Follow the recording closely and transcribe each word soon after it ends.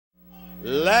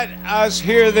Let us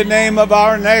hear the name of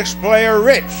our next player,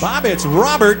 Rich. Bob, it's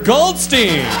Robert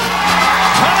Goldstein.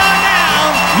 Come on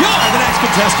down. You're the next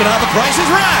contestant on The Price is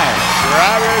Right.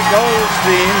 Robert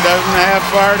Goldstein doesn't have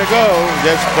far to go,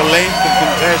 just the length of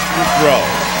contestant's row.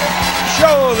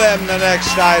 Show them the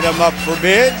next item up for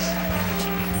bids.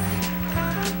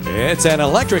 It's an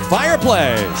electric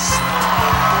fireplace.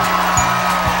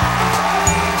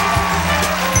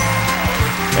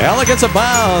 Elegance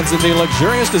abounds in the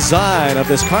luxurious design of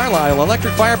this Carlisle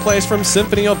electric fireplace from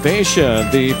Symphony Ovation.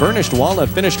 The burnished walnut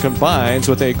finish combines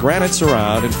with a granite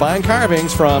surround and fine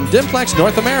carvings from Dimplex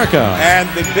North America. And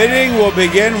the bidding will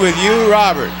begin with you,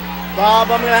 Robert.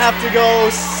 Bob, I'm going to have to go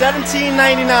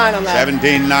 $17.99 on that.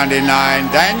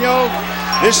 $17.99. Daniel?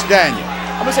 This Daniel.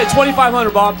 I'm going to say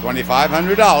 $2,500, Bob.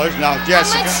 $2,500. Now,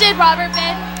 Jessica. How much did Robert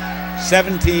bid?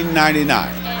 $17.99.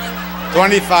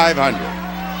 $2,500.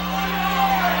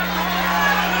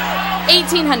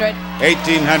 $1,800.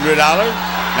 $1,800.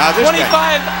 Now this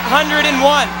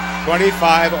 $2,501.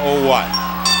 $2,501.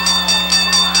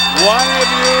 One of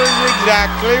you is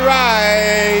exactly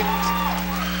right.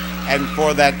 And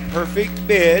for that perfect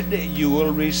bid, you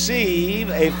will receive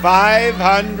a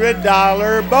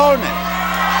 $500 bonus.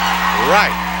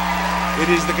 Right. It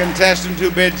is the contestant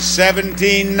who bid $17.99. It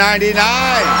is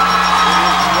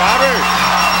Robert.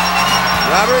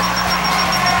 Robert.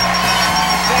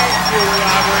 Thank you,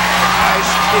 Robert.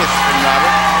 Nice kiss from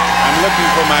Robert. I'm looking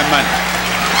for my money.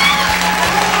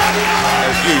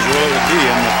 As usual, it would be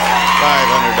in the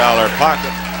 $500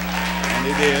 pocket. And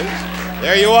it is.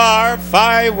 There you are,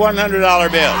 5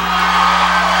 $100 bills.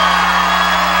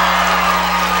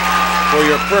 For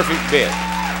your perfect bid.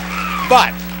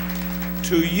 But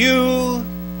to you,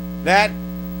 that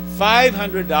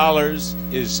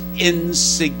 $500 is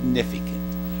insignificant.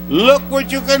 Look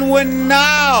what you can win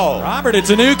now. Robert, it's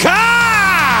a new car.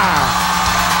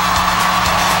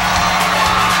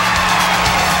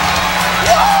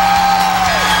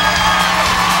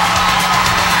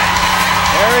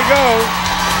 There he goes.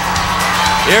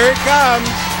 Here it comes,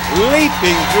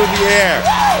 leaping through the air.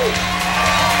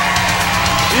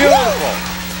 Beautiful.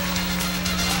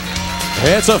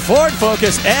 It's a Ford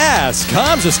Focus S.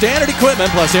 Comes with standard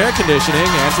equipment plus air conditioning,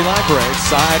 anti-lock brakes,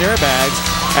 side airbags,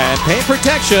 and paint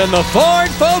protection. The Ford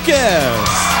Focus.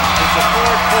 It's a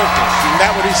Ford Focus. Isn't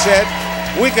that what he said?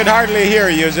 We could hardly hear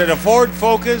you. Is it a Ford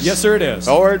Focus? Yes, sir, it is.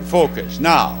 Ford Focus.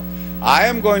 Now, I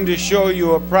am going to show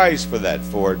you a price for that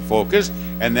Ford Focus,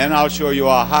 and then I'll show you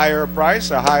a higher price,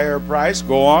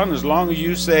 Go on. As long as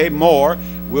you say more,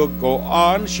 we'll go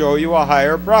on, show you a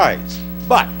higher price.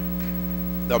 But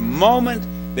the moment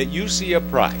that you see a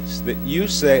price that you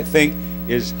think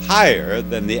is higher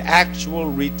than the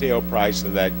actual retail price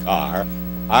of that car,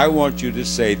 I want you to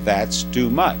say that's too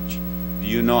much. Do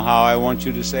you know how I want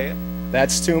you to say it?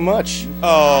 That's too much.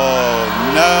 Oh,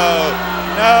 no,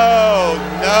 no,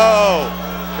 no.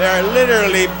 They're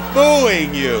literally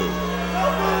booing you.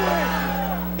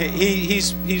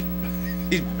 He's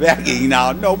begging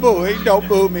now. No booing, don't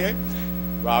boo me.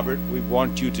 Robert, we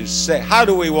want you to say, how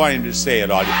do we want him to say it,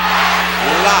 audience?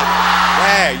 Loud.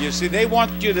 There, you see, they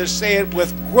want you to say it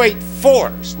with great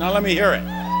force. Now let me hear it.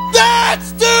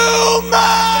 That's too much!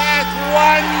 That's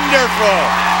wonderful!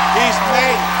 He's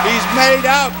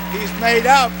made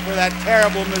up for that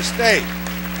terrible mistake.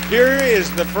 Here is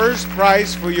the first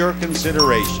price for your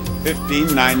consideration,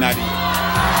 $15,998.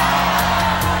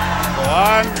 Go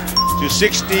on to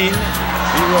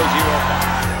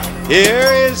 $16,005.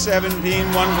 Here is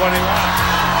 $17,121.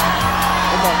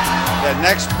 The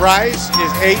next price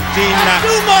is $18,999.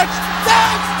 Too much!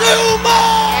 That's too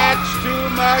much! That's too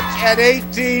much. At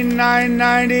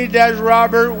 $18,990, does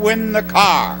Robert win the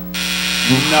car?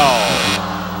 No.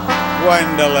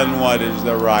 Gwendolyn, what is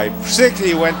the right? 60,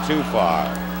 he went too far.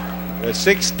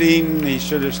 16, he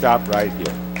should have stopped right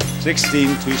here.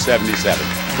 16,277.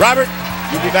 Robert,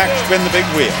 you'll be back to spin the big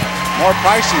wheel. More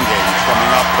pricing games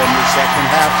coming up in the second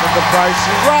half of The Price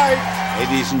is Right.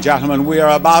 Ladies and gentlemen, we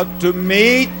are about to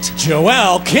meet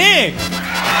Joelle King.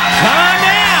 Come on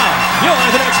down.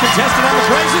 You're the next contestant on The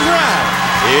Price is Right.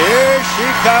 Here she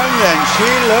comes, and she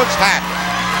looks happy.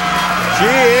 She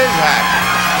is happy.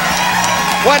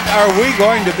 What are we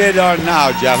going to bid on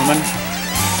now, gentlemen?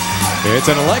 It's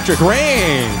an electric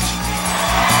range.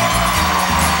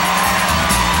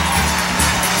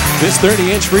 This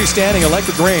 30-inch freestanding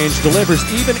electric range delivers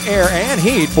even air and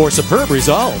heat for superb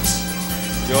results.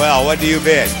 Joelle, what do you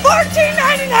bid?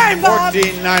 $14.99, Bob.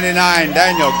 $14.99.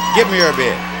 Daniel, give me your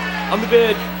bid. I'm the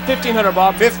bid $1,500,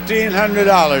 Bob.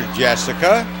 $1,500,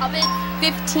 Jessica. I'll bid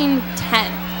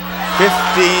 $1,510.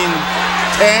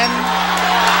 $1,510.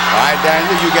 All right,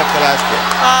 Daniel, you get the last bid.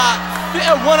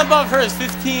 One above hers,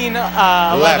 15, 11.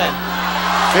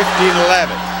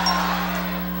 1511.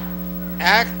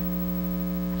 Act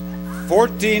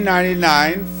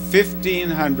 1499,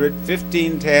 1500,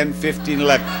 1510,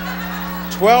 1511.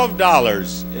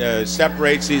 $12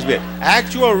 separates these bids.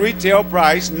 Actual retail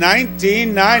price $19.99. You're a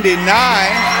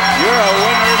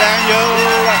winner, Daniel.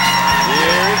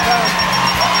 Here he comes.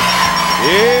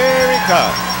 Here he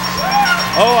comes.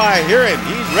 Oh, I hear him.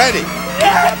 He's ready.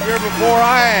 He's up here before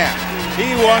I am.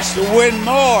 He wants to win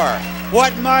more.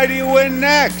 What might he win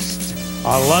next?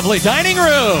 A lovely dining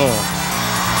room.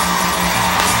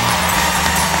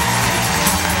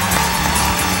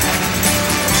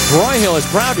 Broyhill is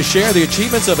proud to share the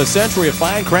achievements of a century of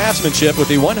fine craftsmanship with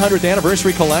the 100th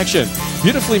anniversary collection.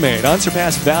 Beautifully made,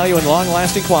 unsurpassed value and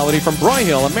long-lasting quality from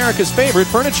Broyhill, America's favorite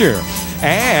furniture.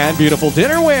 And beautiful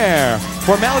dinnerware.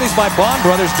 Formalities by Baum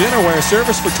Brothers Dinnerware,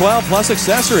 service for 12 plus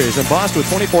accessories. Embossed with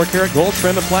 24-karat gold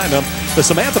trim and platinum, the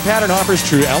Samantha pattern offers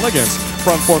true elegance.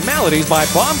 From Formalities by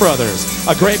Baum Brothers,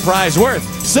 a great prize worth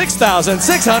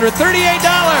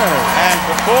 $6,638.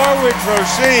 And before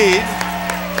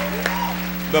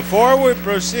we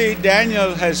proceed,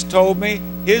 Daniel has told me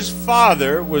his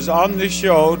father was on the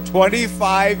show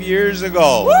 25 years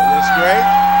ago. Woo! Isn't this great?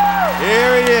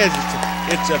 Here he is.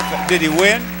 Did he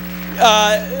win?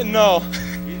 No.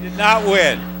 He did not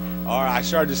win. Or I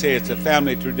started to say it's a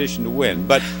family tradition to win,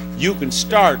 but you can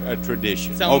start a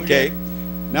tradition. Okay?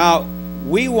 Now,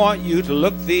 we want you to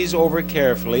look these over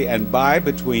carefully and buy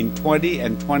between $20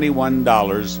 and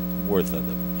 $21 worth of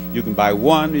them. You can buy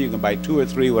one, or you can buy two or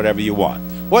three, whatever you want.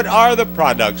 What are the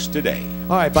products today?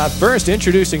 All right, Bob, first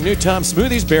introducing new Tom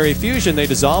Smoothies Berry Fusion. They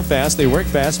dissolve fast, they work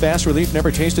fast. Fast relief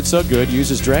never tasted so good.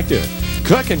 Use as directed.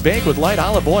 Cook and bake with light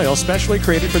olive oil, specially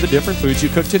created for the different foods you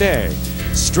cook today.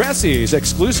 Stressies,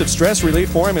 exclusive stress relief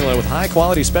formula with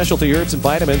high-quality specialty herbs and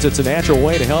vitamins. It's a natural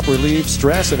way to help relieve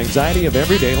stress and anxiety of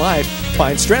everyday life.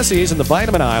 Find Stressies in the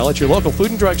vitamin aisle at your local food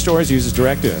and drug stores. Use as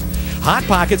directed. Hot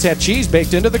Pockets have cheese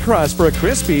baked into the crust for a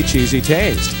crispy, cheesy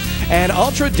taste. And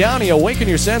Ultra Downy, awaken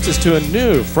your senses to a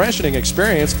new, freshening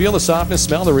experience. Feel the softness,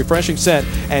 smell the refreshing scent,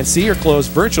 and see your clothes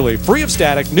virtually free of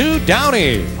static. New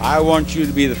Downy. I want you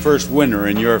to be the first winner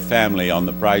in your family on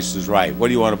The Price is Right. What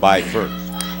do you want to buy first?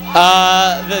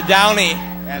 The Downy.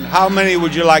 And how many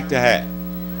would you like to have?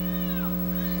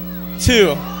 2.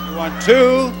 You want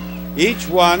 2? Each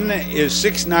one is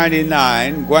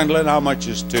 $6.99. Gwendolyn, how much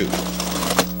is 2?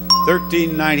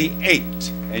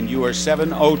 $13.98. And you are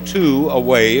 $7.02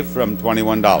 away from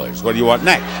 $21. What do you want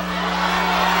next?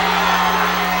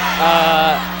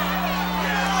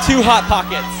 2 Hot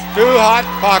Pockets. 2 Hot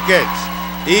Pockets.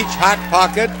 Each Hot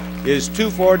Pocket is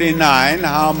 $2.49.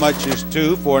 How much is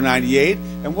 2? $4.98.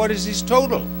 And what is his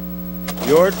total?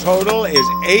 Your total is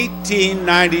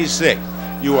 $18.96.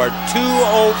 You are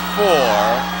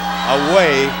 $2.04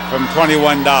 away from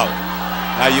 $21.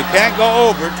 Now you can't go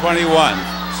over 21.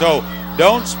 So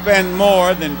don't spend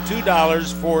more than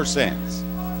 $2.04,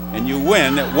 and you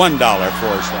win at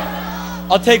 $1.04.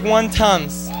 I'll take 1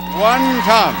 Tums. 1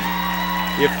 Tums.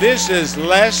 If this is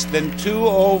less than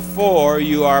 $2.04,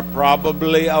 you are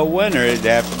probably a winner. It'd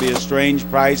have to be a strange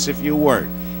price if you weren't.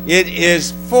 It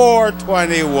is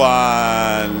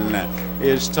 $4.21.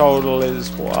 His total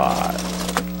is what?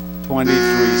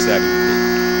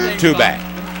 $23.70. Too bad.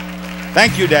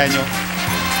 Thank you, Daniel.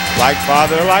 Like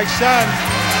father, like son.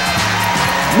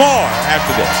 More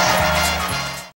after this.